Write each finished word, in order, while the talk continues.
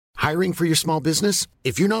Hiring for your small business?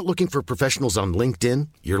 If you're not looking for professionals on LinkedIn,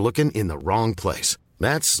 you're looking in the wrong place.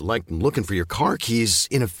 That's like looking for your car keys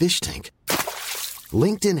in a fish tank.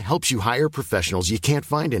 LinkedIn helps you hire professionals you can't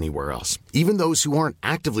find anywhere else, even those who aren't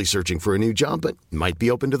actively searching for a new job but might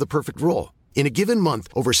be open to the perfect role. In a given month,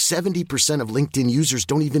 over 70% of LinkedIn users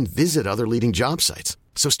don't even visit other leading job sites.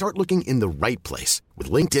 So start looking in the right place.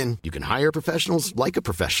 With LinkedIn, you can hire professionals like a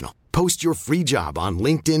professional. Post your free job on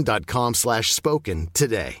linkedin.com/spoken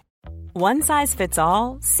today. One size fits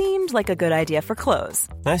all seemed like a good idea for clothes.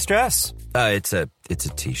 Nice dress. It's a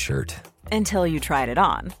t-shirt. Until you tried it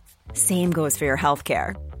on. Same goes for your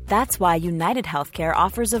healthcare. That's why United Healthcare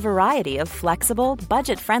offers a variety of flexible,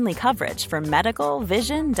 budget-friendly coverage for medical,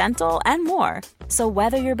 vision, dental, and more. So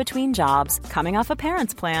whether you're between jobs, coming off a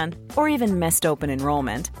parent's plan, or even missed open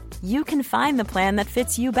enrollment, you can find the plan that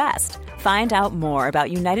fits you best. Find out more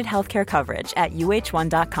about United Healthcare coverage at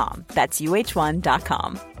uh1.com. That's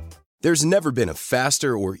uh1.com. There's never been a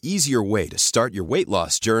faster or easier way to start your weight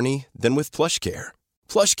loss journey than with PlushCare.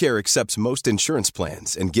 PlushCare accepts most insurance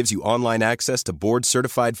plans and gives you online access to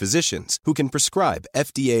board-certified physicians who can prescribe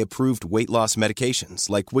FDA-approved weight loss medications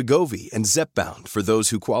like Wegovy and Zepbound for those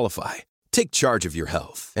who qualify. Take charge of your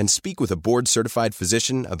health and speak with a board-certified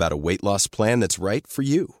physician about a weight loss plan that's right for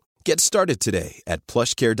you. Get started today at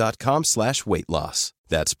plushcare.com/weight loss.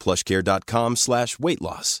 That's plushcare.com/weight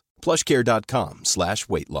loss.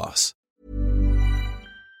 plushcare.com/weight loss.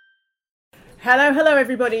 Hello,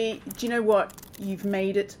 everybody. Do you know what? You've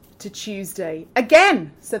made it to Tuesday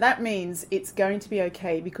again. So that means it's going to be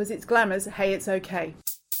okay because it's Glamour's Hey, It's Okay.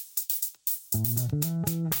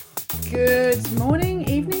 Good morning,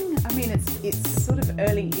 evening. I mean, it's sort of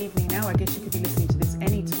early evening now. I guess you could be listening to this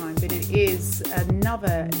anytime, but it is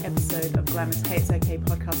another episode of Glamour's Hey, It's Okay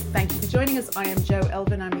podcast. Thank you for joining us. I am Jo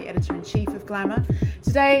Elvin. I'm the editor-in-chief of Glamour.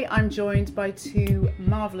 Today, I'm joined by two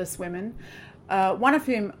marvellous women. One of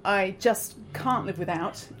whom I just can't live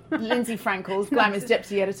without, Lindsay Frankel, Glamour's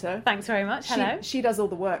deputy editor. Thanks very much. Hello. She does all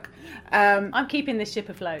the work. I'm keeping this ship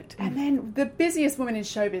afloat. And then the busiest woman in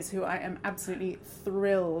showbiz, who I am absolutely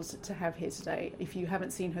thrilled to have here today. If you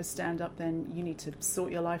haven't seen her stand up, then you need to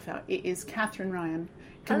sort your life out. It is Katherine Ryan,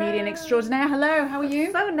 comedian extraordinaire. Hello, how are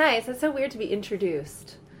you? So nice. It's so weird to be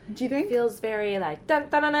introduced. Do you think? It feels very like dun,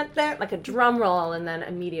 dun, dun, dun, dun, like a drum roll, and then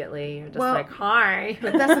immediately you're just like, hi.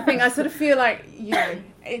 But that's the thing. I sort of feel like, you know,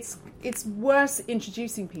 it's worse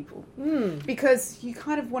introducing people because you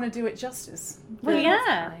kind of want to do it justice. Well,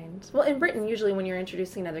 yeah. Well, in Britain, usually when you're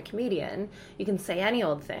introducing another comedian, you can say any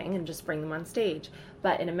old thing and just bring them on stage.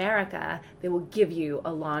 But in America, they will give you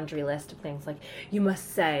a laundry list of things like, you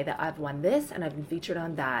must say that I've won this, and I've been featured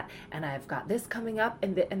on that, and I've got this coming up,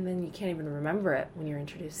 and then you can't even remember it when you're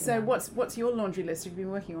introducing them. What's your laundry list? Have you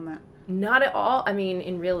been working on that? Not at all. I mean,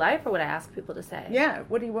 in real life, or what I ask people to say? Yeah,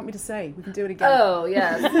 what do you want me to say? We can do it again. Oh,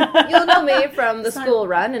 yes. You'll know me from the school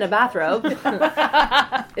run in a bathrobe.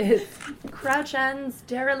 It's Crouch End's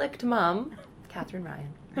derelict mum, Katherine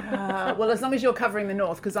Ryan. Well, as long as you're covering the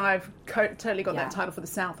North, because I've totally got that title for the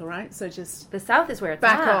South, all right? So just... The South is where it's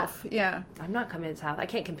back at. off, yeah. I'm not coming to the South. I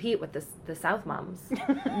can't compete with the South mums.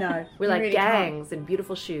 No. We're like really gangs can't. in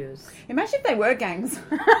beautiful shoes. Imagine if they were gangs.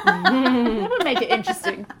 That would make it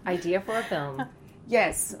interesting. Idea for a film.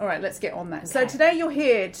 Yes. All right, let's get on that. Okay. So today you're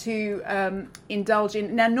here to indulge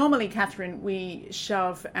in... Now, normally, Katherine, we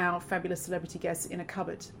shove our fabulous celebrity guests in a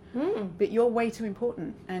cupboard. But you're way too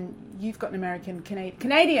important, and you've got an American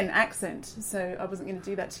Canadian accent, so I wasn't going to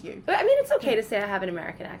do that to you. But, I mean, it's okay to say I have an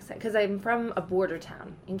American accent, because I'm from a border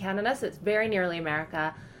town in Canada, so it's very nearly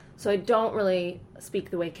America. So I don't really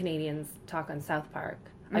speak the way Canadians talk on South Park.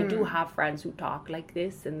 I do have friends who talk like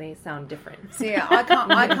this, and they sound different. See, I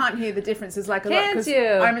can't hear the differences like a lot Can't because you?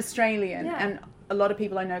 I'm Australian, Yeah. and a lot of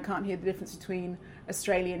people I know can't hear the difference between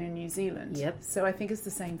Australian and New Zealand. Yep. So I think it's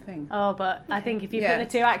the same thing. Oh, but I think if you Yeah. put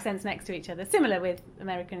the two accents next to each other, similar with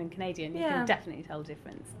American and Canadian, you Yeah. can definitely tell the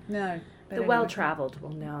difference. No. but The anyway. well-travelled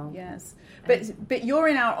will know. Yes. But you're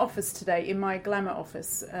in our office today, in my Glamour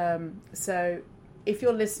office. So if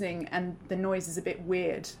you're listening and the noise is a bit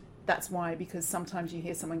weird, that's why, because sometimes you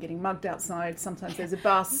hear someone getting mugged outside, sometimes there's a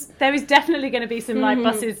bus. There is definitely going to be some like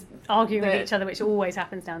buses arguing with each other, which always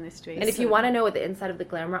happens down this street. And if you want to know what the inside of the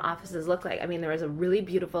Glamour offices look like, I mean, there is a really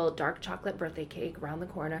beautiful dark chocolate birthday cake around the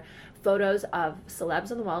corner, photos of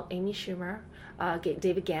celebs on the wall, Amy Schumer,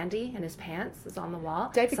 David Gandy and his pants is on the wall.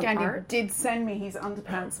 David Some Gandy art. did send me his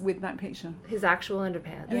underpants with that picture. His actual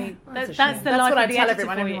underpants. Yeah. That's the That's life what I of the tell editor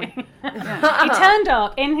everyone for you. anyway. He turned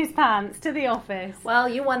up in his pants to the office. Well,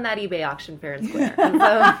 you won that eBay auction fair in Square. And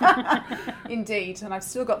so, Indeed, and I've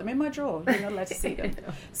still got them in my drawer. You're not allowed to see them.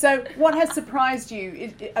 So, what has surprised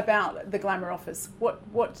you about the Glamour office?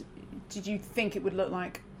 What did you think it would look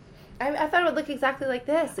like? I thought it would look exactly like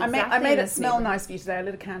this. I made it smell nice for you today. I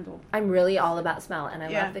lit a candle. I'm really all about smell, and I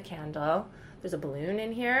love the candle. There's a balloon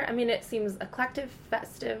in here. I mean, it seems eclectic.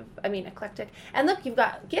 And look, you've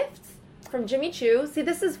got gifts from Jimmy Choo. See,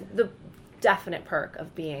 this is the definite perk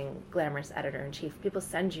of being Glamorous editor-in-chief. People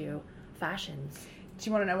send you fashions. Do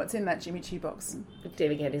you want to know what's in that Jimmy Choo box?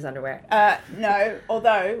 David Gandy's underwear. No,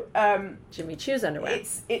 although Jimmy Choo's underwear.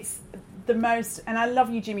 It's the most, and I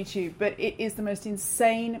love you, Jimmy Choo, but it is the most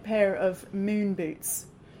insane pair of moon boots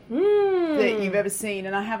that you've ever seen,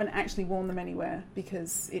 and I haven't actually worn them anywhere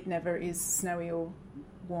because it never is snowy or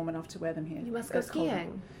warm enough to wear them here. You must go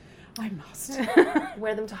skiing. I must.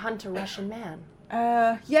 Wear them to hunt a Russian man.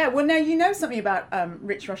 Yeah, well, now you know something about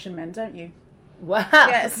rich Russian men, don't you? Wow.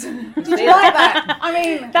 Yes. Did you like that? I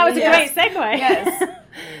mean, that was a great segue. Yes.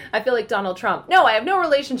 I feel like Donald Trump. No, I have no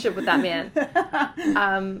relationship with that man.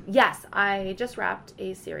 Yes, I just wrapped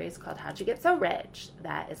a series called How'd You Get So Rich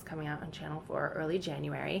that is coming out on Channel 4 early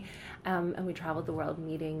January. And we traveled the world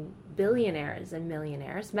meeting billionaires and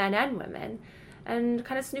millionaires, men and women, and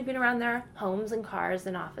kind of snooping around their homes and cars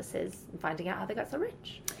and offices and finding out how they got so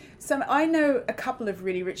rich. So I know a couple of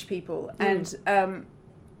really rich people, and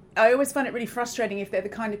I always find it really frustrating if they're the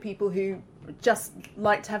kind of people who just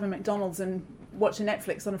like to have a McDonald's and watch a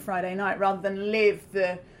Netflix on a Friday night rather than live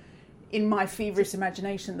in my feverish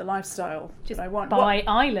imagination, the lifestyle that I want. Buy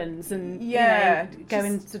islands and go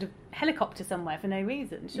and sort of helicopter somewhere for no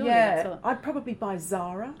reason. Surely that's all. I'd probably buy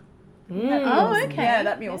Zara. Oh, okay. Yeah,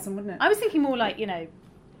 that'd be awesome, wouldn't it? I was thinking more like,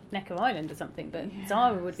 Necker Island or something, but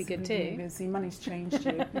Zara would be good too. See, money's changed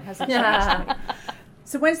you. It hasn't changed.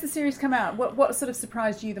 So when's the series come out? What sort of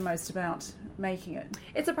surprised you the most about making it?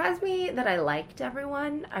 It surprised me that I liked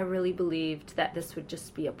everyone. I really believed that this would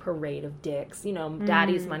just be a parade of dicks.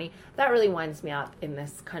 Daddy's money. That really winds me up in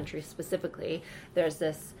this country specifically. There's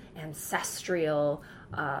this ancestral,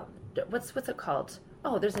 what's it called?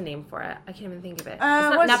 Oh, there's a name for it. I can't even think of it. It's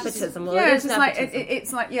not nepotism. It's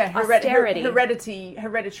like austerity,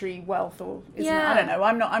 hereditary wealth, or I don't know.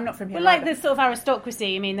 I'm not from here. Well, like the sort of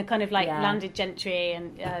aristocracy. I mean, the kind of like landed gentry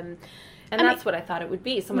and that's what I thought it would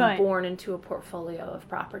be. Someone born into a portfolio of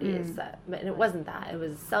properties. And it wasn't that. It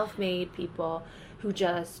was self-made people who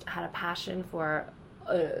just had a passion for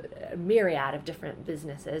a myriad of different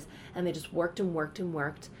businesses, and they just worked and worked and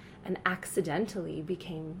worked, and accidentally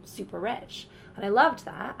became super rich. And I loved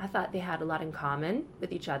that. I thought they had a lot in common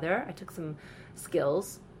with each other. I took some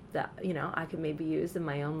skills that, I could maybe use in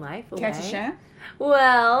my own life. Care to share?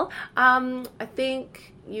 Well, I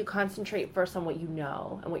think you concentrate first on what you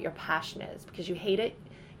know and what your passion is. Because you hate it,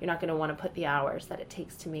 you're not going to want to put the hours that it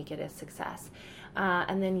takes to make it a success.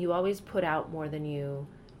 And then you always put out more than you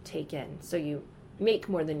take in. So you make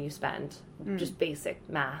more than you spend, just basic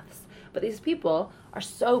maths. But these people are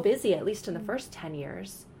so busy, at least in the first 10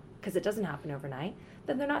 years, because it doesn't happen overnight,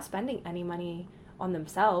 that they're not spending any money on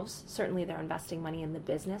themselves. Certainly they're investing money in the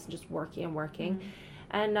business, just working and working.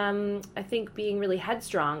 And I think being really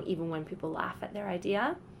headstrong, even when people laugh at their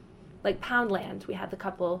idea. Like Poundland, we had the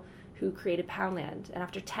couple who created Poundland, and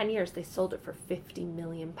after 10 years they sold it for £50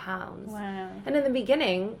 million. Wow. And in the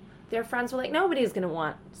beginning, their friends were like, nobody's going to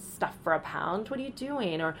want stuff for £1. What are you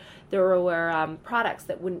doing? Or there were products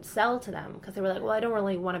that wouldn't sell to them because they were like, well, I don't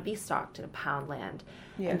really want to be stocked in a Poundland.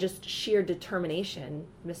 And just sheer determination,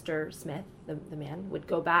 Mr. Smith, the man, would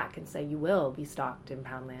go back and say, you will be stocked in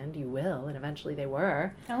Poundland. You will. And eventually they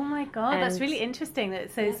were. Oh, my God. That's really interesting.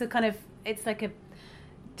 So it's a kind of, it's like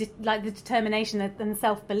like the determination and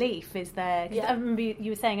self-belief is there. I remember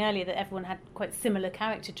you were saying earlier that everyone had quite similar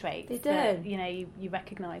character traits. They did. That, you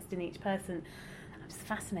recognised in each person. It's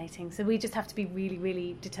fascinating. So we just have to be really,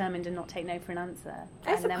 really determined and not take no for an answer.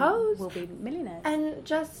 I suppose. Then we'll be millionaires. And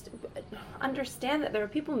just understand that there are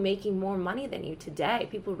people making more money than you today,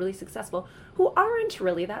 people really successful, who aren't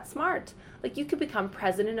really that smart. Like, you could become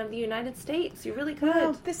president of the United States. You really could.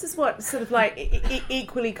 Well, this is what sort of like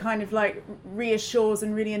equally kind of like reassures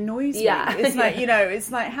and really annoys me. It's like,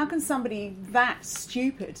 it's like, how can somebody that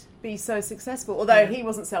stupid be so successful? Although he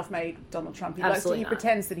wasn't self-made, Donald Trump. He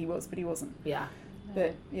pretends that he was, but he wasn't. Yeah.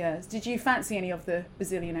 But, did you fancy any of the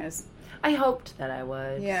bazillionaires? I hoped that I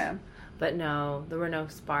would. Yeah. But no, there were no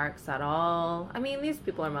sparks at all. I mean, these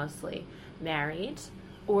people are mostly married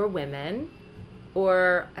or women.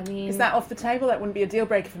 Or, I mean... Is that off the table? That wouldn't be a deal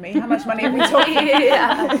breaker for me. How much money are we talking?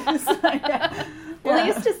 Well, I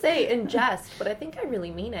used to say in jest, but I think I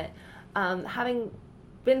really mean it. Having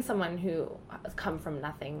been someone who has come from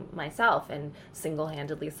nothing myself and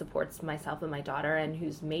single-handedly supports myself and my daughter, and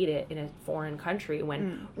who's made it in a foreign country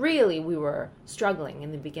when really we were struggling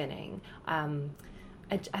in the beginning.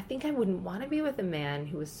 I think I wouldn't want to be with a man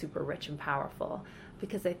who was super rich and powerful,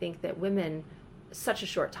 because I think that women such a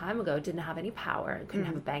short time ago didn't have any power, couldn't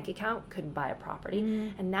have a bank account, couldn't buy a property.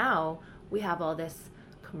 And now we have all this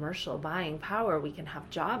commercial buying power. We can have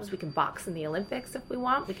jobs, we can box in the Olympics if we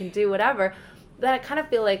want, we can do whatever. But I kind of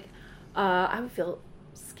feel like I would feel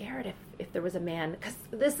scared if there was a man, because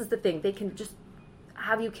this is the thing, they can just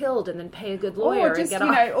have you killed and then pay a good lawyer and get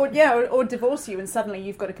off. Or divorce you and suddenly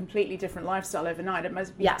you've got a completely different lifestyle overnight. It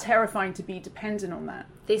must be terrifying to be dependent on that.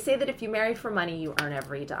 They say that if you marry for money, you earn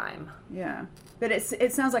every dime. Yeah. But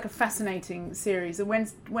it sounds like a fascinating series. And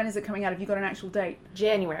when is it coming out? Have you got an actual date?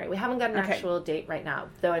 January. We haven't got an actual date right now,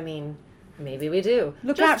 though. I mean, maybe we do.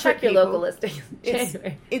 Look Just out check for your people. local listings.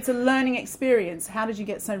 January. It's a learning experience. How did you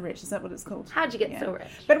get so rich? Is that what it's called? How'd you get so rich?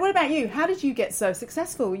 But what about you? How did you get so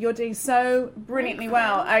successful? You're doing so brilliantly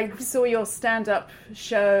well. I saw your stand-up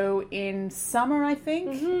show in summer, I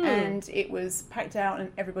think, and it was packed out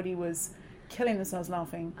and everybody was killing themselves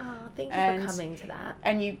laughing. Oh, thank you for coming to that.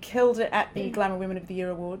 And you killed it at the Glamour Women of the Year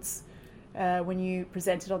Awards when you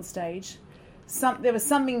presented on stage. There was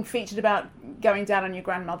something featured about going down on your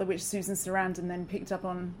grandmother, which Susan Sarandon then picked up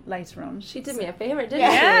on later on. She did me a favor,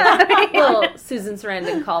 didn't she? Little Susan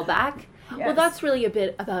Sarandon callback. Yes. Well, that's really a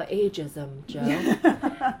bit about ageism, Jo.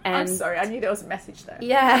 And I'm sorry, I knew there was a message there.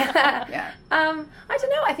 Yeah. I don't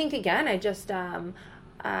know. I think, again, I just...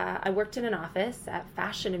 I worked in an office at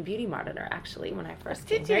Fashion and Beauty Monitor, actually, when I first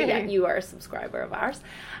came here. Yeah, you are a subscriber of ours,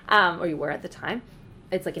 or you were at the time.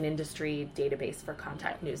 It's like an industry database for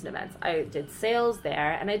contact news and events. I did sales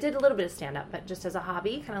there, and I did a little bit of stand-up, but just as a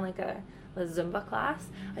hobby, kind of like a Zumba class.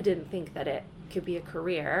 I didn't think that it could be a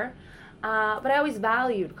career. But I always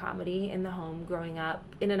valued comedy in the home growing up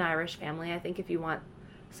in an Irish family. I think if you want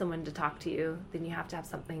someone to talk to you, then you have to have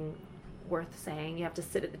something worth saying. You have to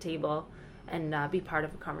sit at the table and be part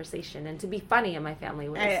of a conversation, and to be funny in my family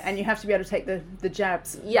was... And you have to be able to take the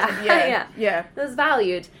jabs. Yeah. It was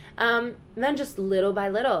valued. And then just little by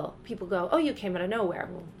little, people go, oh, you came out of nowhere.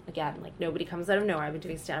 Well, again, like, nobody comes out of nowhere. I've been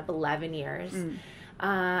doing stand-up 11 years.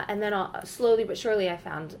 And then slowly but surely I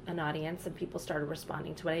found an audience, and people started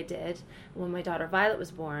responding to what I did. When my daughter Violet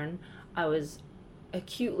was born, I was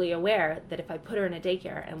acutely aware that if I put her in a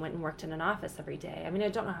daycare and went and worked in an office every day... I mean, I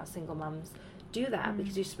don't know how single moms do that,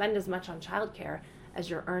 because you spend as much on childcare as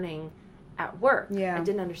you're earning at work. I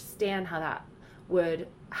didn't understand how that would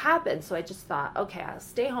happen, so I just thought, okay, I'll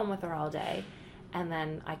stay home with her all day, and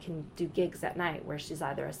then I can do gigs at night where she's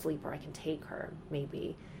either asleep or I can take her,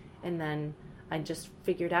 maybe. And then I just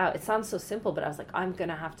figured out, it sounds so simple, but I was like, I'm going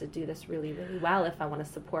to have to do this really, really well if I want to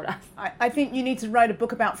support us. I think you need to write a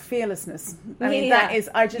book about fearlessness. I mean, that is,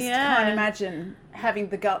 I just can't imagine having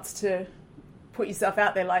the guts to put yourself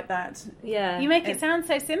out there like that. You make it sound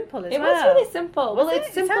so simple as well. It was really simple. Well,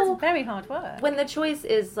 it's simple. It sounds very hard work. When the choice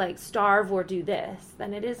is like starve or do this,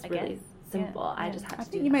 then it is really simple. I just had to do I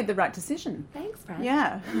think you made the right decision. Thanks, friend.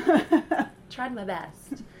 Yeah. Tried my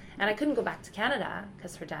best. And I couldn't go back to Canada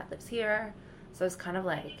because her dad lives here. So it was kind of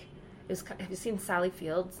like, have you seen Sally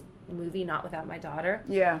Field's movie Not Without My Daughter?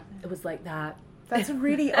 Yeah. It was like that. That's a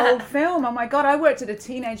really old film. Oh my God, I worked at a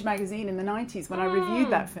teenage magazine in the 90s when I reviewed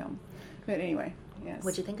that film. But anyway, yes.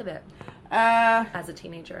 What'd you think of it as a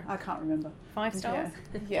teenager? I can't remember. 5 stars?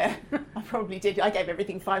 Yeah, I probably did. I gave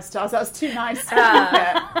everything 5 stars. That was too nice.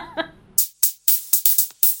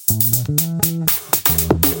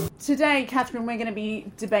 Today, Catherine, we're going to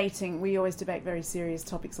be debating. We always debate very serious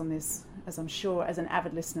topics on this, as I'm sure, as an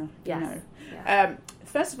avid listener, you know. Yeah.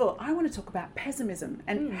 First of all, I want to talk about pessimism.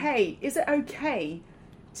 And hey, is it okay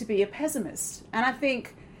to be a pessimist? And I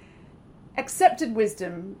think accepted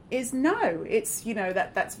wisdom is no. It's, you know,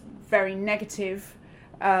 that's very negative,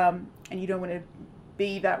 and you don't want to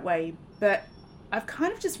be that way. But I've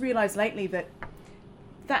kind of just realised lately that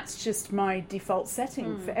that's just my default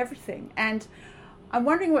setting for everything. And I'm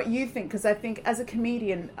wondering what you think, because I think as a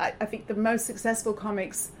comedian, I think the most successful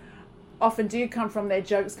comics often do come from their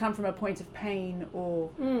jokes, come from a point of pain or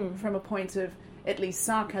from a point of at least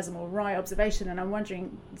sarcasm or wry observation. And I'm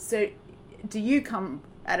wondering, so do you come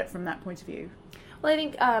at it from that point of view? Well, I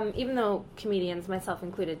think even though comedians, myself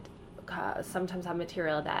included, sometimes have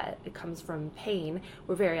material that it comes from pain,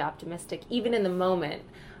 we're very optimistic, even in the moment,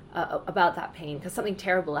 about that pain, because something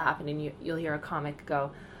terrible will happen and you'll hear a comic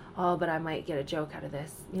go, oh, but I might get a joke out of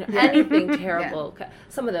this. You know, anything terrible.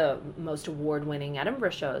 Some of the most award-winning Edinburgh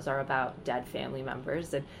shows are about dead family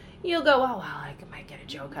members, and you'll go, oh, well, I might get a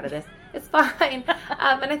joke out of this. It's fine.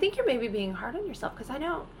 And I think you're maybe being hard on yourself, because I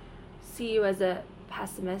don't see you as a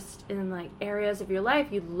pessimist in like areas of your life.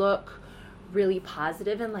 You look really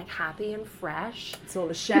positive and like happy and fresh. It's all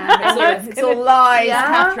a sham. It's all lies,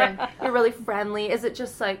 Catherine. You're really friendly. Is it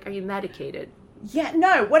just like, are you medicated? Yeah,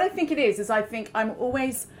 no. What I think it is I think I'm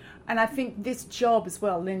always, and I think this job as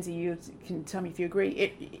well, Lindsay, you can tell me if you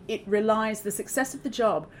agree, it relies, the success of the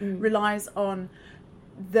job relies on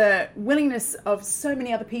the willingness of so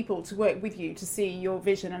many other people to work with you to see your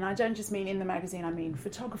vision. And I don't just mean in the magazine, I mean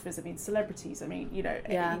photographers, I mean celebrities, I mean, you know,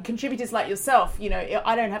 contributors like yourself. You know,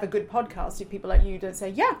 I don't have a good podcast if people like you don't say,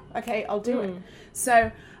 yeah, okay, I'll do it.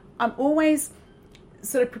 So I'm always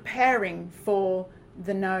sort of preparing for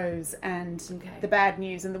the no's and the bad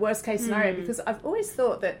news and the worst case scenario, because I've always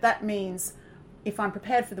thought that means if I'm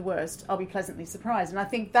prepared for the worst, I'll be pleasantly surprised. And I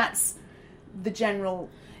think that's the general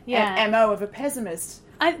MO of a pessimist.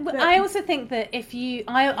 I also think that if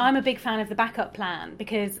I'm a big fan of the backup plan,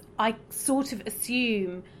 because I sort of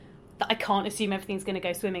assume that I can't assume everything's going to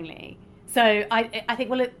go swimmingly. So I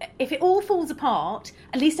think, well, if it all falls apart,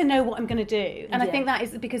 at least I know what I'm going to do. And I think that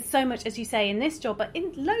is because so much, as you say, in this job, but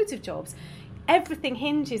in loads of jobs, everything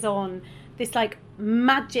hinges on this like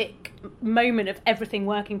magic moment of everything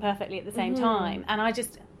working perfectly at the same time. And I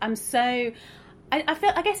guess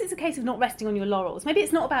it's a case of not resting on your laurels. Maybe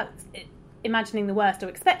it's not about imagining the worst or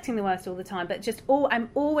expecting the worst all the time, but I'm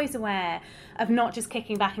always aware of not just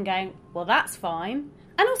kicking back and going, well, that's fine.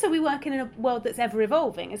 And also we work in a world that's ever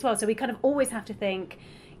evolving as well. So we kind of always have to think,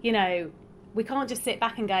 you know, we can't just sit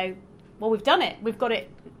back and go, well, we've done it. We've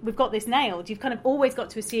got this nailed. You've kind of always got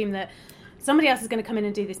to assume that somebody else is going to come in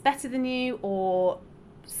and do this better than you, or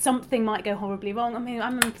something might go horribly wrong. I mean,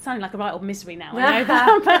 I'm sounding like a right old misery now. I know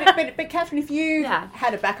that. But Catherine, if you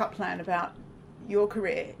had a backup plan about your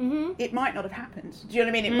career, it might not have happened. Do you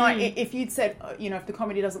know what I mean? It might, if you'd said, you know, if the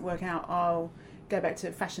comedy doesn't work out, I'll go back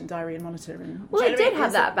to Fashion Diary and Monitor. Well, I did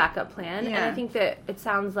have that backup plan, and I think that it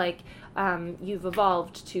sounds like you've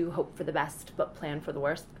evolved to hope for the best but plan for the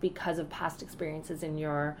worst because of past experiences in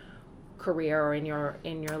your career or in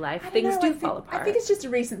your life. Things do fall apart. I think it's just a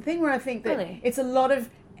recent thing where I think that it's a lot of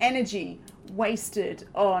energy wasted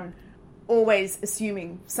on always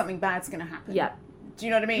assuming something bad's going to happen. Yeah. Do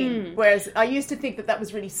you know what I mean? Whereas I used to think that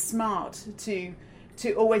was really smart to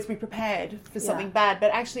always be prepared for something bad,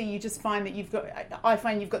 but actually you just find that I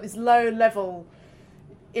find you've got this low level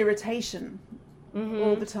irritation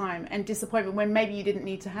all the time and disappointment when maybe you didn't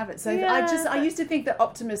need to have it. So I used to think that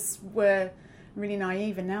optimists were really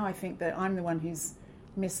naive, and now I think that I'm the one who's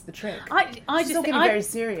missed the trick. It's all getting very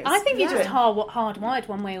serious. I think you're just hardwired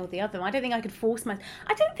one way or the other. I don't think I could force myself.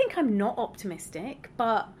 I don't think I'm not optimistic,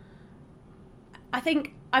 but I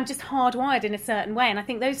think I'm just hardwired in a certain way. And I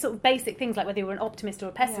think those sort of basic things, like whether you're an optimist or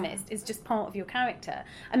a pessimist, is just part of your character.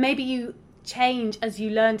 And maybe you change as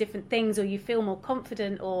you learn different things, or you feel more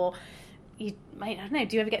confident, or I don't know,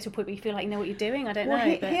 do you ever get to a point where you feel like you know what you're doing? I don't know.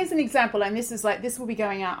 Here's an example, and this will be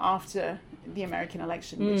going out after the American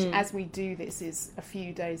election, which, as we do this, is a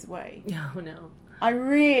few days away. Oh, no. I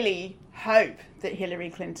really hope that Hillary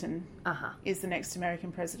Clinton is the next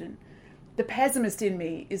American president. The pessimist in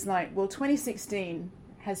me is like, well, 2016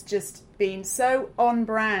 has just been so on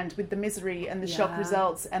brand with the misery and the shock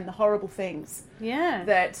results and the horrible things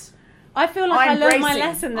that I feel like I learned my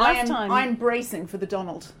lesson the last time. I'm bracing for the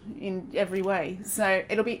Donald in every way. So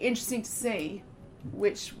it'll be interesting to see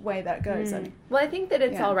which way that goes. I mean, well, I think that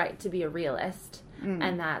it's all right to be a realist,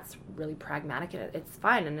 and that's really pragmatic. It's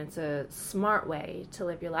fine, and it's a smart way to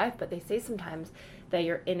live your life. But they say sometimes that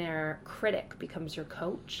your inner critic becomes your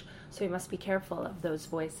coach. So you must be careful of those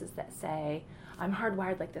voices that say, I'm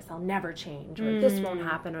hardwired like this, I'll never change, or this won't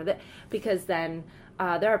happen, or that, because then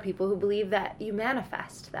there are people who believe that you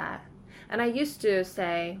manifest that. And I used to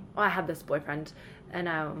say, I have this boyfriend, and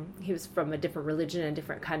he was from a different religion, a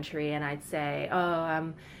different country, and I'd say,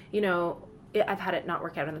 you know, I've had it not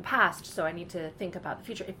work out in the past, so I need to think about the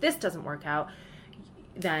future. If this doesn't work out,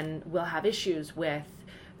 then we'll have issues with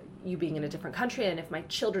you being in a different country, and if my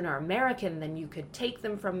children are American, then you could take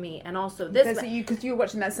them from me. And also this, because you were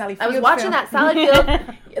watching that Sally Field. I was watching that Sally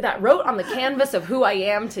Field that wrote on the canvas of who I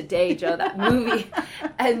am today, Joe. That movie,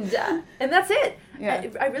 and that's it. Yeah.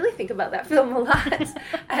 I really think about that film a lot.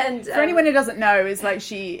 And for anyone who doesn't know, is like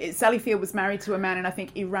Sally Field was married to a man in, I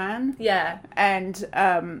think, Iran. Yeah.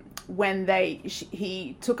 And when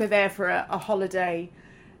he took her there for a holiday.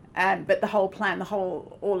 But the whole plan,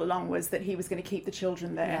 all along, was that he was going to keep the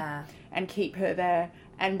children there and keep her there.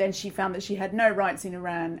 And then she found that she had no rights in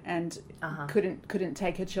Iran and couldn't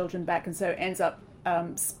take her children back, and so ends up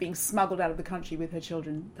being smuggled out of the country with her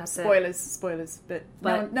children. That's spoilers, but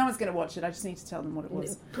no one's going to watch it. I just need to tell them what it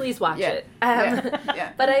was. Please watch it.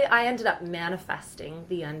 Yeah. But I ended up manifesting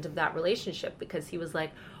the end of that relationship because he was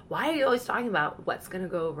like, why are you always talking about what's going to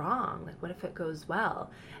go wrong? Like, what if it goes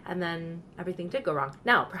well? And then everything did go wrong.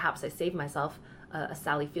 Now, perhaps I saved myself a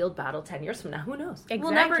Sally Field battle 10 years from now. Who knows? Exactly.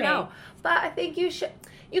 We'll never know. But I think you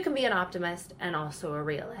can be an optimist and also a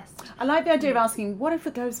realist. I like the idea of asking, what if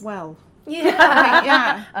it goes well? Yeah.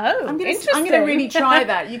 Yeah. Oh, I'm going interesting. to really try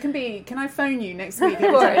that. Can I phone you next week?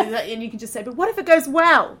 And you can just say, but what if it goes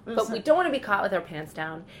well? But we don't want to be caught with our pants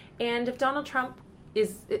down. And if Donald Trump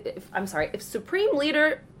if Supreme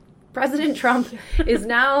Leader President Trump is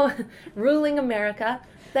now ruling America,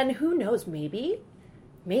 then who knows? Maybe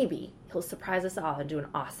he'll surprise us all and do an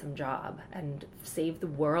awesome job and save the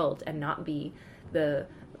world and not be the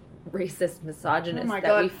racist misogynist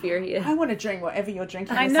that we fear he is. I want to drink whatever you're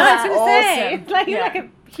drinking. I know, I was going to say. Awesome. It's like, you're like a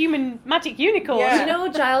human magic unicorn. Yeah. You know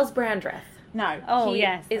Giles Brandreth? No. Oh, he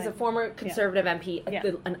yes. is a former conservative MP, Yeah.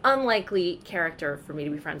 an unlikely character for me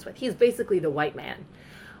to be friends with. He's basically the white man.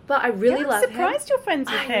 But I really love him. I'm surprised you're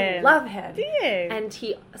friends with him. I love him. Do you? And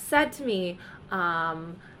he said to me,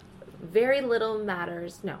 very little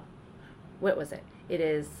matters. No. What was it? It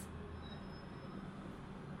is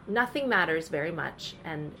nothing matters very much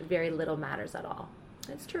and very little matters at all.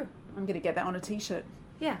 It's true. I'm going to get that on a T-shirt.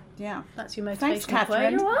 Yeah. Yeah. That's your motivational Thanks, quote.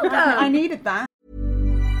 Catherine. You're welcome. I needed that.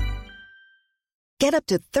 Get up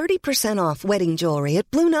to 30% off wedding jewelry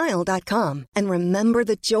at BlueNile.com and remember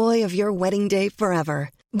the joy of your wedding day forever.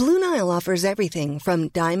 Blue Nile offers everything from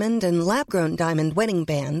diamond and lab-grown diamond wedding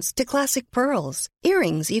bands to classic pearls,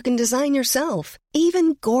 earrings you can design yourself,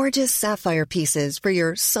 even gorgeous sapphire pieces for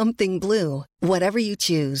your something blue. Whatever you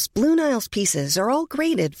choose, Blue Nile's pieces are all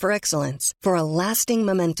graded for excellence, for a lasting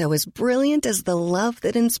memento as brilliant as the love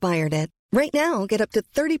that inspired it. Right now, get up to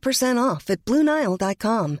 30% off at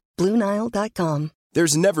BlueNile.com. BlueNile.com.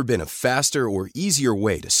 There's never been a faster or easier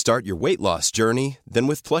way to start your weight loss journey than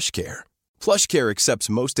with PlushCare. PlushCare accepts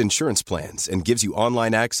most insurance plans and gives you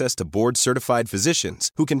online access to board-certified physicians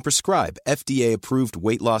who can prescribe FDA-approved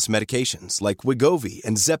weight loss medications like Wegovy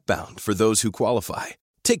and Zepbound for those who qualify.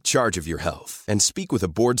 Take charge of your health and speak with a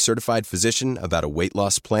board-certified physician about a weight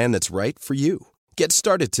loss plan that's right for you. Get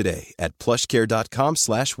started today at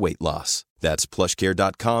plushcare.com/weight-loss. That's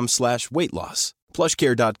plushcare.com/weight-loss.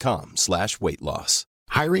 plushcare.com/weight-loss.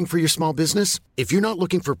 Hiring for your small business? If you're not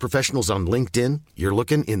looking for professionals on LinkedIn, you're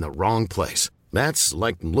looking in the wrong place. That's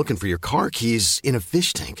like looking for your car keys in a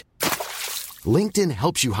fish tank. LinkedIn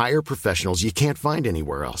helps you hire professionals you can't find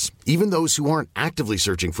anywhere else, even those who aren't actively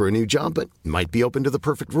searching for a new job but might be open to the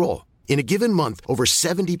perfect role. In a given month, over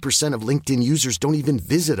 70% of LinkedIn users don't even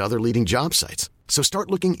visit other leading job sites. So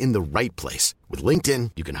start looking in the right place. With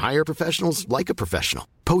LinkedIn, you can hire professionals like a professional.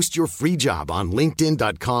 Post your free job on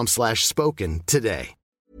linkedin.com/spoken today.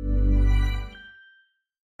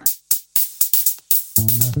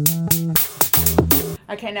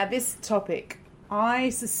 Okay, now this topic, I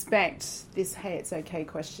suspect this "Hey, it's okay"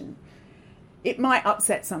 question, it might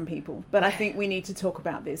upset some people, but I think we need to talk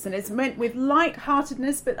about this. And it's meant with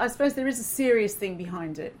light-heartedness, but I suppose there is a serious thing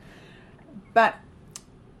behind it. But,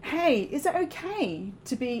 hey, is it okay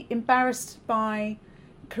to be embarrassed by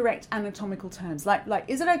correct anatomical terms? Like,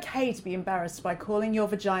 is it okay to be embarrassed by calling your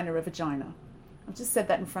vagina a vagina? I've just said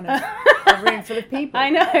that in front of a room full of people. I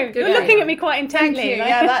know. You're looking at me quite intently. Thank you. Like...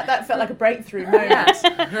 Yeah, that felt like a breakthrough moment. So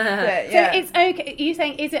it's okay. Are you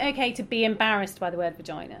saying, is it okay to be embarrassed by the word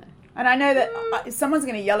vagina? And I know that someone's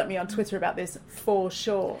going to yell at me on Twitter about this for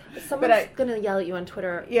sure. Someone's going to yell at you on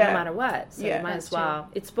Twitter no matter what. So you might as well.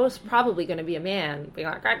 True. It's probably going to be a man being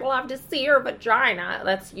like, I'd love to see your vagina.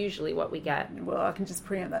 That's usually what we get. Well, I can just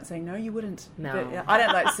preempt that saying, no, you wouldn't. No. But, I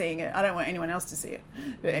don't like seeing it. I don't want anyone else to see it.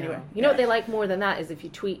 But anyway. You know what they like more than that is if you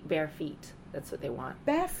tweet bare feet. That's what they want.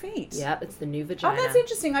 Bare feet? Yeah, it's the new vagina. Oh, that's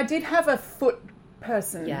interesting. I did have a foot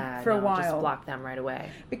person for a while. Just block them right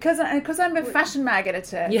away. Because I'm a fashion mag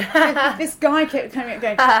editor. Yeah. This guy kept coming up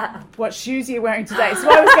going, what shoes are you wearing today? So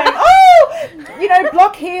I was going,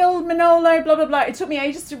 block heel, Manolo, blah, blah, blah. It took me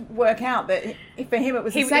ages to work out that for him it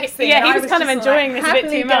was a sex thing. Yeah, he was kind of enjoying this a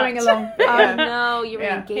bit too much. Going along. Oh, no, you were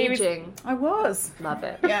engaging. I was. Love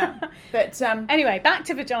it. Yeah. But anyway, back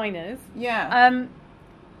to vaginas. Yeah.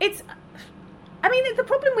 The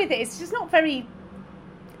problem with it is it's just not very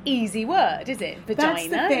easy word, is it? Vagina.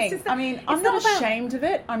 That's the thing. I'm not ashamed of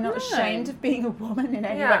it. I'm not ashamed of being a woman in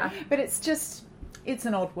any way. But it's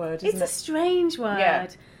an odd word, isn't it? It's a strange word. Yeah.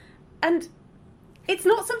 And it's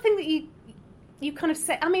not something that you kind of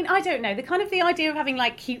say. I don't know. The idea of having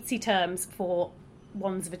like cutesy terms for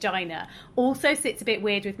one's vagina also sits a bit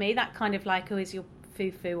weird with me. That kind of like, oh, is your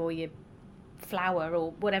foo-foo or your flower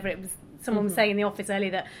or whatever it was. Someone was saying in the office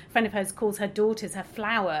earlier that a friend of hers calls her daughters her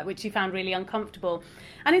flower, which she found really uncomfortable.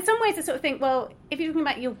 And in some ways I sort of think, well, if you're talking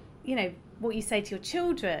about your, you know, what you say to your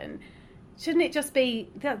children, shouldn't it just be,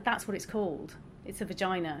 that's what it's called? It's a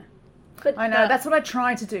vagina. But, I know, that's what I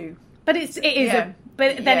try to do. But it is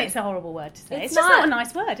it's a horrible word to say. It's just not a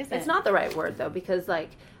nice word, is it? It's not the right word, though, because,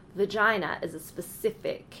 like, vagina is a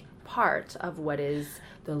specific part of what is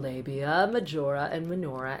the labia majora and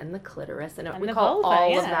minora and the clitoris, and we call vulva,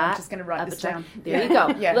 all of that. I'm just going to write this down. There you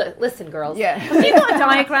go. Listen, girls. Yeah. Have you got a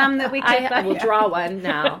diagram that we could... I will draw one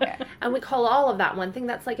now. And we call all of that one thing.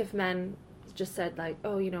 That's like if men just said, like,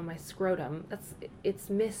 oh, you know, my scrotum.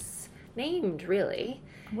 It's misnamed, really.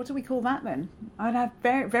 What do we call that then? I'd have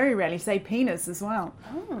very, very rarely say penis as well.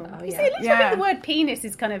 Oh yeah. You see, at least I think the word penis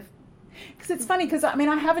is kind of... Because it's funny, because I mean,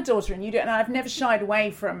 I have a daughter, and you do, and I've never shied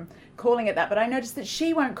away from calling it that. But I noticed that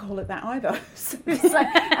she won't call it that either. So it's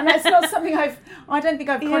like, and that's not something I don't think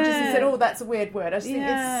I've consciously said, oh, that's a weird word. I just think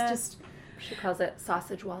it's just. She calls it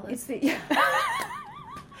sausage wallet. It's the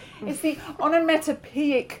it's the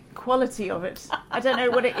onomatopoeic quality of it. I don't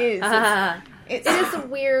know what it is. It is a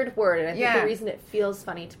weird word, and I think the reason it feels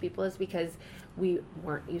funny to people is because we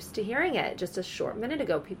weren't used to hearing it. Just a short minute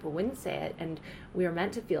ago, people wouldn't say it, and we were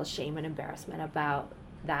meant to feel shame and embarrassment about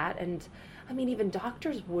that. And I mean, even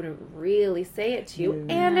doctors wouldn't really say it to you,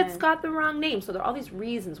 and it's got the wrong name. So there are all these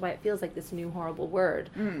reasons why it feels like this new horrible word,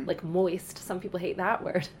 like moist. Some people hate that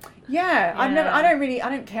word. Yeah. I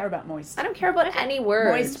don't care about moist. I don't care about any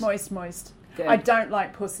word. Moist. Good. I don't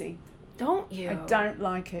like pussy. Don't you? I don't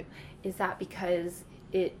like it. Is that because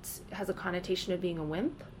it has a connotation of being a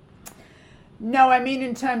wimp? No, I mean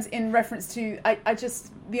in reference to, I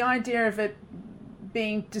just, the idea of it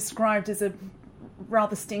being described as a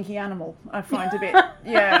rather stinky animal, I find a bit,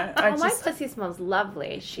 my pussy smells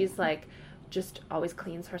lovely. She's like, just always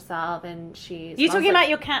cleans herself, and she You're talking about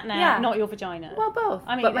your cat now, not your vagina. Well, both.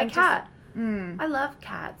 I mean, but my cat. I love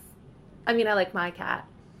cats. I mean, I like my cat.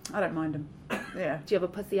 I don't mind them. Yeah. Do you have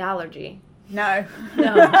a pussy allergy? No.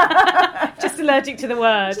 Just allergic to the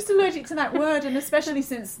word. Just allergic to that word, and especially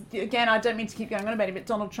since, again, I don't mean to keep going on about it, but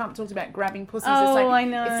Donald Trump talked about grabbing pussies. Oh, I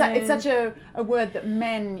know. It's such a word that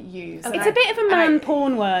men use. It's a bit of a man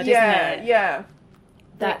porn word, isn't it? Yeah.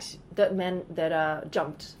 That men that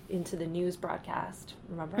jumped into the news broadcast,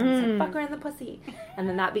 remember? It's like, fuck her in the pussy. And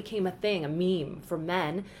then that became a thing, a meme for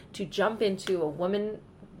men to jump into a woman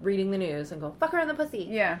reading the news and go, fuck her in the pussy.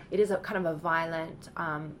 Yeah. It is a kind of a violent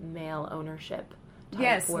male ownership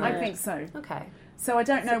type word. I think so. Okay. So I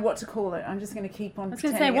don't know what to call it. I'm just going to keep on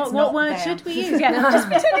pretending I was going to say, what word should we use? Just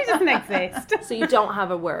pretend it doesn't exist. So you don't have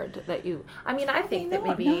a word that you... I mean, I think that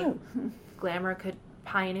maybe Glamour could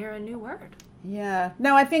pioneer a new word. Yeah.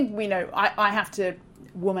 No, I think I have to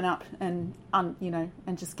woman up and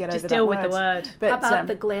and just get over that word. Just deal with the word. But, how about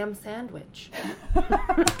the glam sandwich?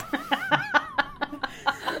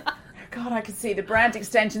 God, I can see the brand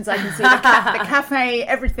extensions. I can see the cafe,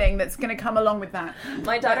 everything that's going to come along with that.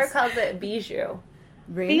 My daughter calls it bijou.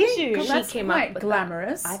 Really? Bijou. That's she came quite up with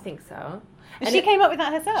glamorous. That. I think so. And she came up with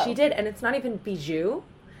that herself? She did, and it's not even bijou,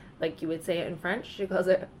 like you would say it in French. She calls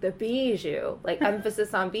it the bijou, like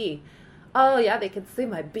emphasis on B. Oh, yeah, they can see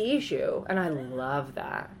my bijou, and I love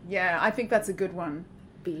that. Yeah, I think that's a good one.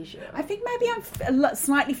 Bijou. I think maybe I'm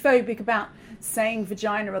slightly phobic about saying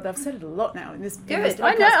vagina, although I've said it a lot now in this. Good.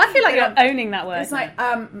 I know. I feel like you're owning that word. It's like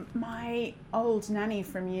my old nanny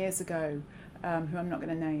from years ago, who I'm not going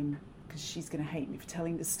to name because she's going to hate me for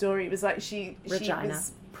telling this story. It was like she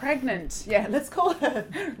was pregnant. Yeah, let's call her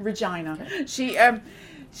Regina. Okay.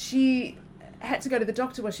 She had to go to the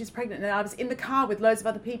doctor while she's pregnant, and I was in the car with loads of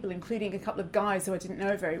other people, including a couple of guys who I didn't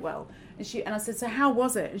know very well. And I said, so how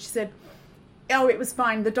was it? And she said, oh, it was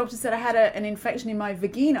fine. The doctor said I had an infection in my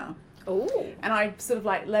vagina. Oh. And I sort of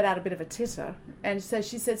like let out a bit of a titter. And so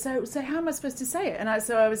she said, so how am I supposed to say it? And I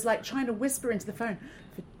was like trying to whisper into the phone,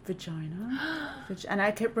 vagina. And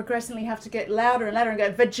I kept progressively have to get louder and louder and go,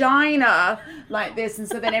 vagina, like this. And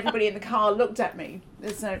so then everybody in the car looked at me.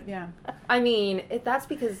 So, yeah. I mean, that's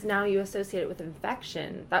because now you associate it with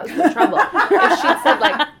infection. That was the trouble. If she'd said,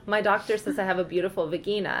 like, my doctor says I have a beautiful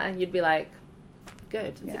vagina, you'd be like,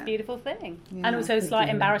 good. It's a beautiful thing. Yeah, and also slight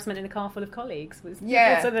embarrassment in a car full of colleagues was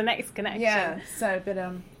also the next connection. Yeah, so, but,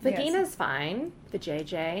 vagina's fine.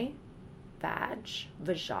 Vajayjay, vag,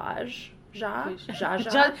 vajaj, Zha.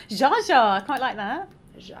 I quite like that.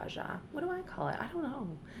 Zha. What do I call it? I don't know.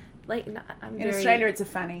 Like, in Australia, it's a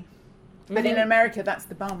fanny. But in America, that's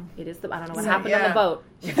the bum. It is I don't know what happened on the boat.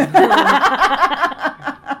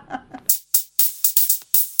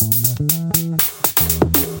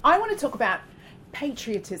 I want to talk about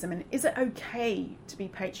patriotism and is it okay to be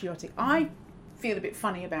patriotic? I feel a bit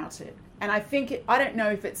funny about it. And I think, I don't know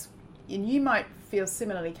if it's, and you might feel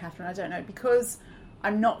similarly, Catherine, I don't know, because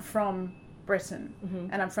I'm not from Britain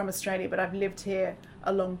and I'm from Australia, but I've lived here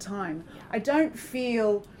a long time. I don't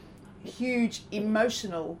feel huge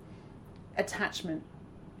emotional attachment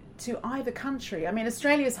to either country. I mean,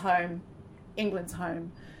 Australia's home, England's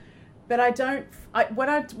home, but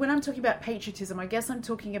when I'm talking about patriotism, I guess I'm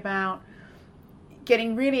talking about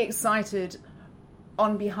getting really excited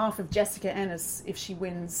on behalf of Jessica Ennis if she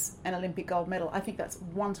wins an Olympic gold medal. I think that's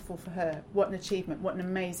wonderful for her. What an achievement. What an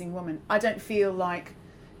amazing woman. I don't feel like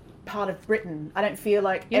part of Britain. I don't feel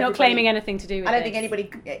like... You're not claiming anything to do with it. I don't think anybody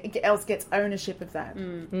else gets ownership of that.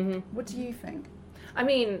 Mm-hmm. What do you think? I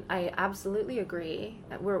mean, I absolutely agree.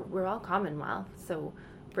 We're all Commonwealth, so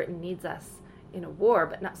Britain needs us in a war,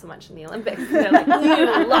 but not so much in the Olympics. They're like,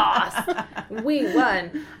 you lost, we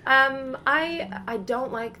won. I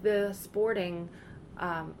don't like the sporting...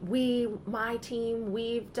 my team,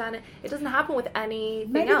 we've done it. It doesn't happen with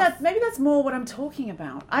anything else. Maybe that's more what I'm talking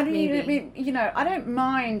about. I don't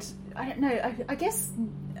mind. I don't know. I guess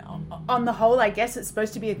on the whole, I guess it's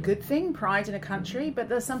supposed to be a good thing, pride in a country.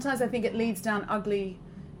 But sometimes I think it leads down ugly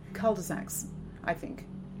cul-de-sacs. I think.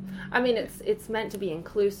 I mean, it's meant to be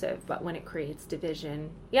inclusive, but when it creates division,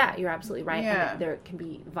 yeah, you're absolutely right. Yeah. And there can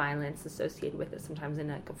be violence associated with it sometimes in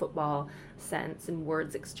like a football sense and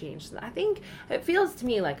words exchanged. I think it feels to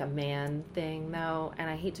me like a man thing, though, and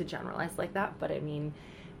I hate to generalize like that, but I mean,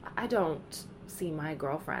 I don't see my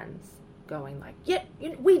girlfriends going like, yeah,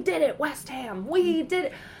 we did it, West Ham, we did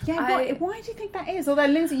it. Yeah, why do you think that is? Although,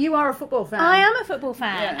 Lindsay, you are a football fan. I am a football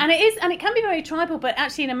fan, and it can be very tribal, but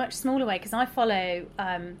actually in a much smaller way, because I follow...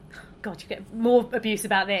 God, you get more abuse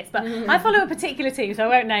about this, but I follow a particular team, so I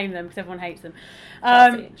won't name them because everyone hates them.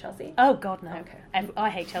 Chelsea? Oh, God, no. Okay. I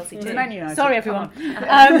hate Chelsea too. Man United. Sorry, everyone.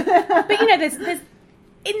 But, there's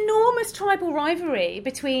enormous tribal rivalry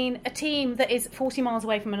between a team that is 40 miles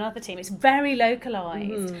away from another team. It's very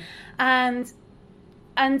localised. And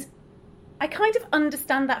I kind of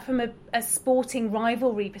understand that from a sporting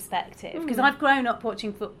rivalry perspective, because I've grown up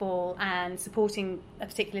watching football and supporting a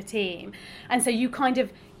particular team, and so you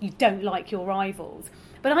don't like your rivals.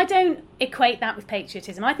 But I don't equate that with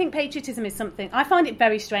patriotism. I think patriotism is something... I find it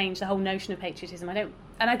very strange, the whole notion of patriotism.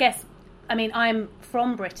 I'm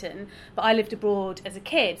from Britain, but I lived abroad as a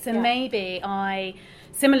kid, so maybe I,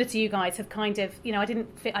 similar to you guys, have kind of...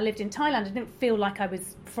 I lived in Thailand. I didn't feel like I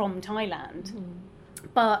was from Thailand.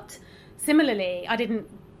 But... Similarly,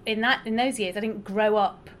 in those years, I didn't grow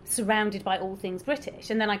up surrounded by all things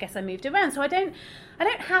British, and then I guess I moved around. So I don't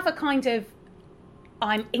have a kind of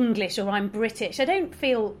I'm English or I'm British. I don't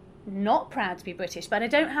feel not proud to be British, but I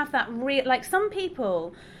don't have that real, like some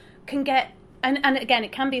people can get, and again,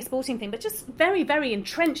 it can be a sporting thing, but just very, very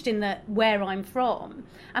entrenched in where I'm from.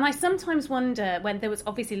 And I sometimes wonder, when there was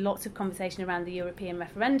obviously lots of conversation around the European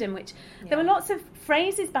referendum, which there were lots of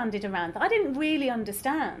phrases bandied around that I didn't really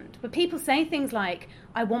understand. But people say things like,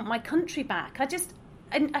 I want my country back. I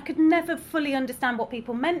could never fully understand what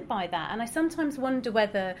people meant by that. And I sometimes wonder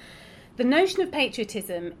whether the notion of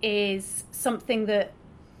patriotism is something that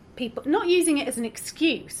people, not using it as an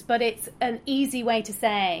excuse, but it's an easy way to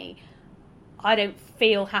say, I don't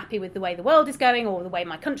feel happy with the way the world is going or the way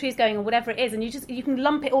my country is going or whatever it is, and you can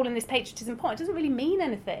lump it all in this patriotism pot. It doesn't really mean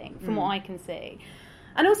anything from what I can see.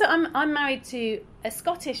 And also I'm married to a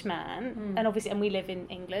Scottish man, and obviously, and we live in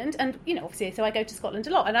England, and obviously, so I go to Scotland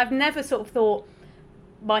a lot, and I've never sort of thought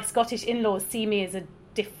my Scottish in-laws see me as a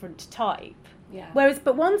different type. Yeah.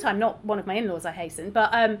 But one time, not one of my in-laws, I hasten,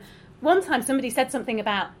 but one time somebody said something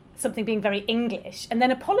about something being very English and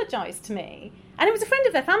then apologised to me, and it was a friend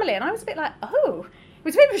of their family, and I was a bit like, oh, it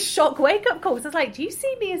was a bit of a shock wake-up call. So I was like, do you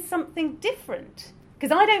see me as something different?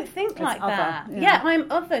 Because I don't think like that. Yeah,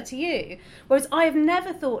 I'm other to you, whereas I've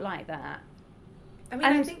never thought like that. I mean,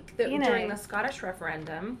 I think that during the Scottish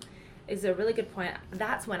referendum is a really good point.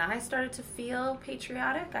 That's when I started to feel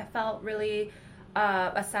patriotic. I felt really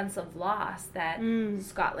a sense of loss that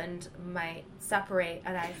Scotland might separate,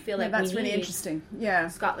 and I feel like that's really interesting. Yeah,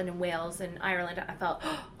 Scotland and Wales and Ireland. I felt,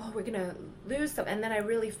 oh, we're gonna lose them, and then I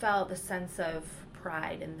really felt the sense of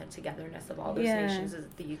pride and the togetherness of all those nations as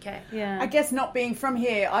the UK. Yeah, I guess not being from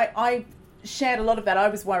here, I shared a lot of that. I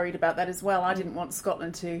was worried about that as well. I didn't want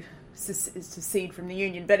Scotland to secede from the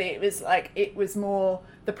Union, but it was more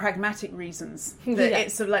the pragmatic reasons that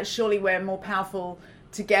it's sort of like, surely we're more powerful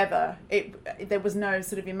together. There was no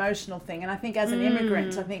sort of emotional thing, and I think as an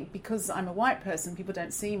immigrant, I think because I'm a white person, people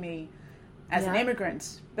don't see me as an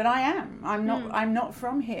immigrant, but I am. I'm not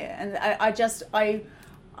from here, and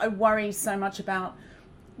I worry so much about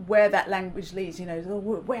where that language leads. You know,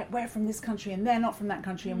 we're from this country and they're not from that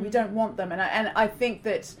country, and we don't want them. And I think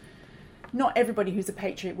that not everybody who's a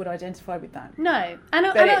patriot would identify with that. No, and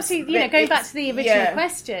obviously, going back to the original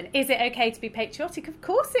question, is it okay to be patriotic? Of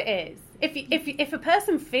course it is. If a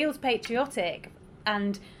person feels patriotic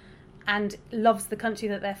and loves the country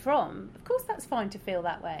that they're from, of course that's fine to feel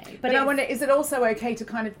that way. But I wonder, is it also okay to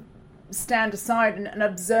kind of stand aside and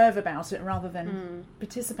observe about it rather than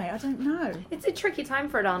participate? I don't know. It's a tricky time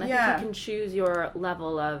for it all, and I think you can choose your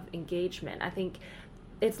level of engagement. I think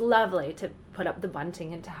it's lovely to put up the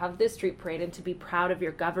bunting and to have this street parade and to be proud of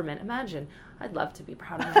your government. Imagine, I'd love to be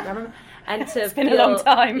proud of my government and to it's been a long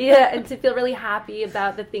time. Yeah, and to feel really happy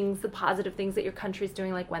about the positive things that your country's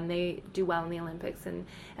doing, like when they do well in the Olympics and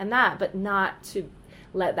that, but not to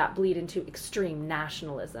let that bleed into extreme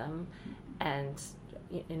nationalism. And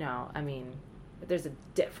I mean, there's a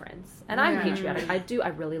difference. And I'm patriotic. I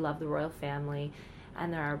really love the royal family,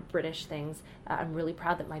 and there are British things I'm really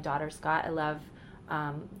proud that my daughter's got. I love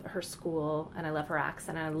her school, and I love her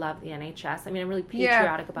accent, and I love the NHS. I mean, I'm really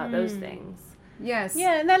patriotic about those things. Yes.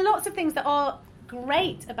 Yeah, and there are lots of things that are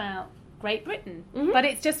great about Great Britain, but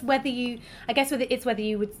it's just whether you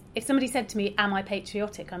would, if somebody said to me, am I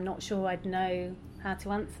patriotic, I'm not sure I'd know how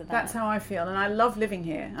to answer that. That's how I feel, and I love living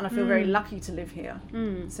here, and I feel very lucky to live here.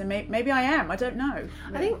 So maybe I am, I don't know.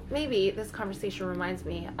 I think maybe this conversation reminds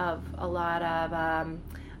me of a lot of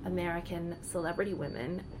American celebrity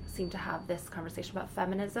women seem to have this conversation about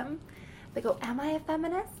feminism. They go, am I a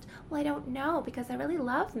feminist? Well, I don't know, because I really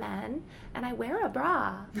love men and I wear a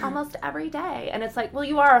bra almost every day. And it's like, well,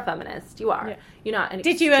 you are a feminist. You are. Yeah. You're not an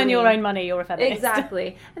Did you earn your own money? You're a feminist.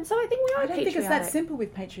 Exactly. And so I think we are patriotic. I don't think it's that simple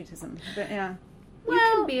with patriotism. But yeah. You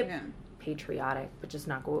can be patriotic, but just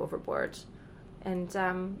not go overboard. And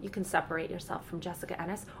you can separate yourself from Jessica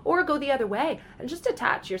Ennis, or go the other way and just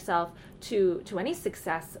attach yourself to any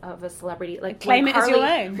success of a celebrity. Like claim it as your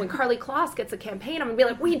own. When Karlie Kloss gets a campaign, I'm going to be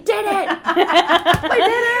like, we did it! We did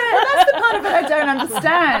it! Well, that's the part of it I don't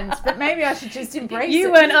understand. But maybe I should just embrace it.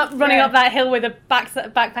 You weren't running up that hill with a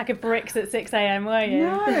backpack of bricks at 6 a.m, were you?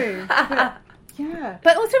 No. Yeah,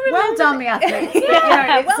 but also remember, well done, the athletes.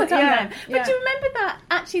 Well done, them. But do you remember that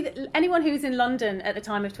actually? Anyone who was in London at the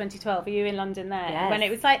time of 2012, were you in London there? Yes. When it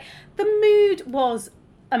was like the mood was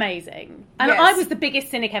amazing, and I was the biggest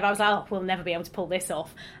cynic ever. I was like, oh, we'll never be able to pull this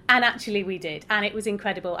off, and actually we did, and it was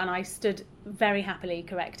incredible, and I stood very happily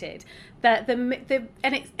corrected. And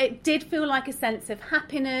it did feel like a sense of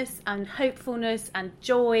happiness and hopefulness and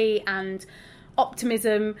joy and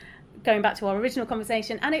optimism, going back to our original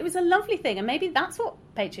conversation, and it was a lovely thing, and maybe that's what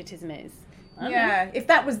patriotism is. If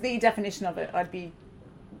that was the definition of it, I'd be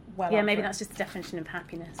maybe that's just the definition of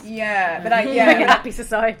happiness. But a happy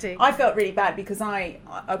society. I felt really bad because I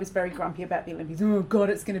was very grumpy about the Olympics. Oh God,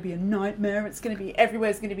 it's going to be a nightmare. It's going to be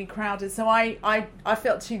everywhere's going to be crowded. So I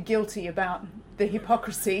felt too guilty about the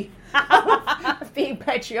hypocrisy of being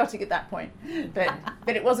patriotic at that point.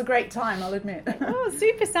 But it was a great time, I'll admit. Oh,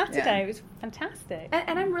 Super Saturday. It was fantastic.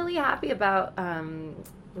 And I'm really happy about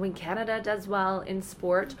when Canada does well in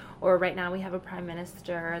sport, or right now we have a prime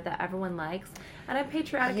minister that everyone likes, and I'm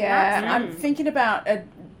patriotic about that. I'm thinking about a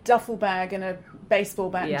duffel bag and a baseball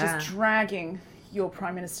bat and just dragging your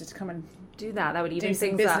prime minister to come and do that. That would even do some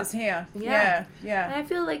things business up. here. And I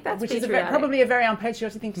feel like that's which patriotic. is probably a very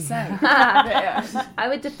unpatriotic thing to say. I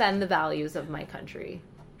would defend the values of my country.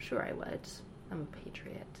 Sure, I would. I'm a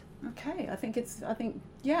patriot. Okay, I think that's fair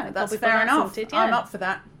that enough. sorted, I'm up for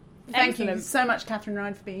that. Thank you Excellent. so much, Catherine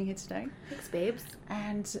Ryan, for being here today. Thanks, babes.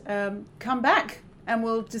 And come back and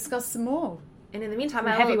we'll discuss some more. And in the meantime,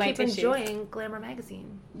 I will keep enjoying Glamour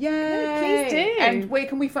Magazine. Yay! Please do. And where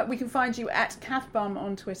can we find you at Cathbum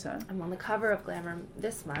on Twitter? I'm on the cover of Glamour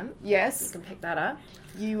this month. Yes. You can pick that up.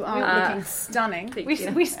 You are looking stunning.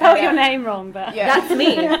 We spelled your name wrong, but that's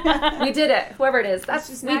me. We did it. Whoever it is, that's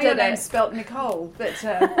just we did it. Spelt Nicole, but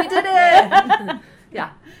we did it.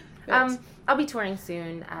 Yeah. I'll be touring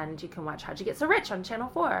soon, and you can watch How'd You Get So Rich on Channel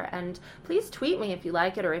 4. And please tweet me if you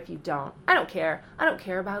like it or if you don't. I don't care. I don't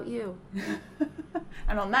care about you.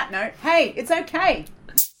 And on that note, hey, it's okay.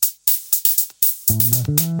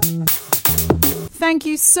 Thank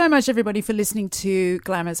you so much, everybody, for listening to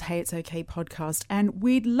Glamour's Hey It's Okay podcast. And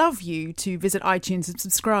we'd love you to visit iTunes and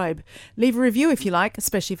subscribe. Leave a review if you like,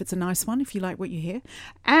 especially if it's a nice one, if you like what you hear.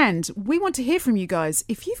 And we want to hear from you guys.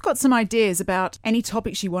 If you've got some ideas about any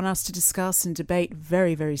topics you want us to discuss and debate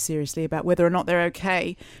very, very seriously about whether or not they're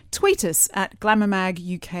okay, tweet us at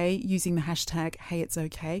GlamourMagUK using the hashtag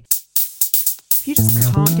HeyIt'sOK. If you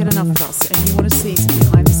just can't get enough of us and you want to see some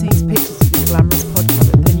behind-the-scenes pictures of your glamorous pod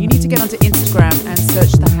cover, then you need to get onto Instagram and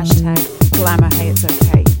search the hashtag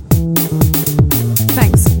GlamourHeyIt'sOK.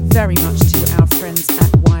 Thanks. very much to our friends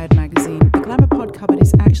at Wired Magazine. The Glamour Pod Cupboard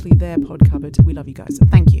is actually their pod cupboard. We love you guys.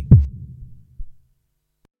 Thank you.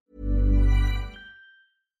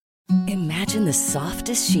 Imagine the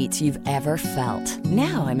softest sheets you've ever felt.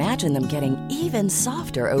 Now imagine them getting even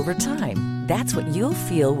softer over time. That's what you'll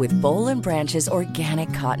feel with Boll & Branch's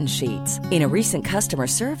organic cotton sheets. In a recent customer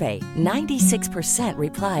survey, 96%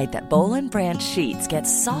 replied that Boll & Branch sheets get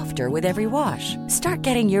softer with every wash. Start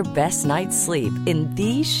getting your best night's sleep in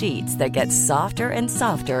these sheets that get softer and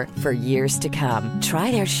softer for years to come.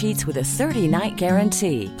 Try their sheets with a 30-night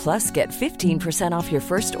guarantee. Plus, get 15% off your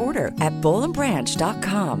first order at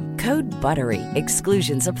bollandbranch.com. Code BUTTERY.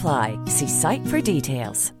 Exclusions apply. See site for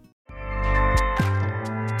details.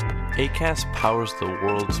 Acast powers the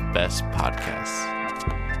world's best podcasts.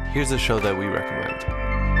 Here's a show that we recommend.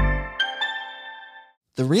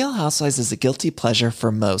 The Real Housewives is a guilty pleasure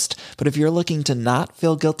for most, but if you're looking to not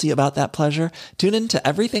feel guilty about that pleasure, tune in to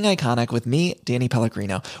Everything Iconic with me, Danny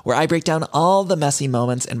Pellegrino, where I break down all the messy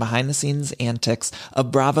moments and behind-the-scenes antics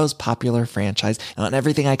of Bravo's popular franchise. And on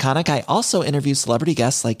Everything Iconic, I also interview celebrity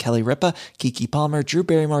guests like Kelly Ripa, Keke Palmer, Drew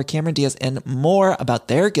Barrymore, Cameron Diaz, and more about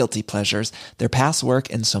their guilty pleasures, their past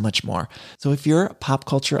work, and so much more. So if you're pop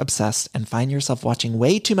culture obsessed and find yourself watching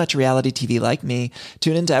way too much reality TV like me,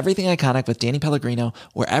 tune into Everything Iconic with Danny Pellegrino,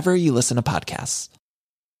 wherever you listen to podcasts.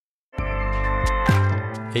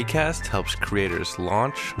 Acast helps creators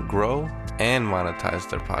launch, grow, and monetize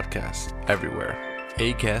their podcasts everywhere.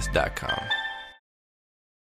 Acast.com.